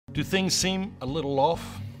Do things seem a little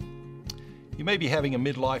off? You may be having a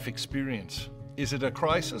midlife experience. Is it a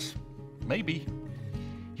crisis? Maybe.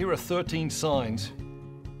 Here are 13 signs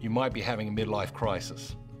you might be having a midlife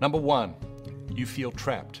crisis. Number 1, you feel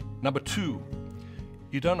trapped. Number 2,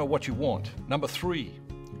 you don't know what you want. Number 3,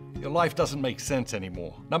 your life doesn't make sense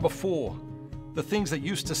anymore. Number 4, the things that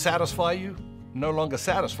used to satisfy you no longer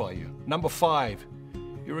satisfy you. Number 5,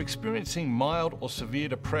 you're experiencing mild or severe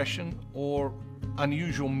depression or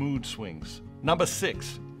unusual mood swings. Number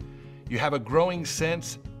 6, you have a growing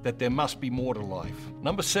sense that there must be more to life.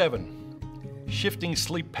 Number 7, shifting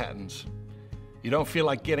sleep patterns. You don't feel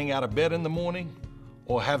like getting out of bed in the morning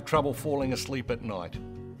or have trouble falling asleep at night.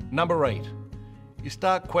 Number 8, you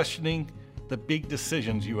start questioning the big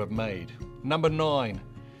decisions you have made. Number 9,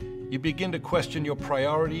 you begin to question your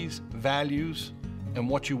priorities, values, and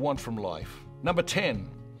what you want from life. Number 10,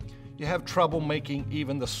 you have trouble making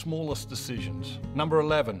even the smallest decisions. Number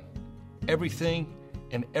 11, everything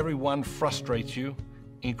and everyone frustrates you,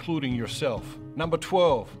 including yourself. Number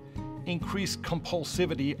 12, increased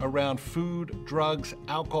compulsivity around food, drugs,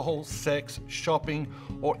 alcohol, sex, shopping,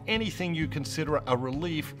 or anything you consider a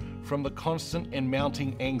relief from the constant and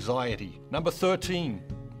mounting anxiety. Number 13,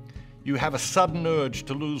 you have a sudden urge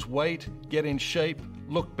to lose weight, get in shape,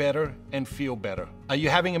 look better, and feel better. Are you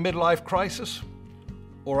having a midlife crisis?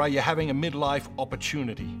 Or are you having a midlife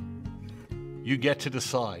opportunity? You get to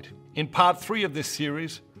decide. In part 3 of this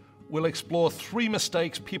series, we'll explore 3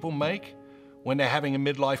 mistakes people make when they're having a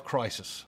midlife crisis.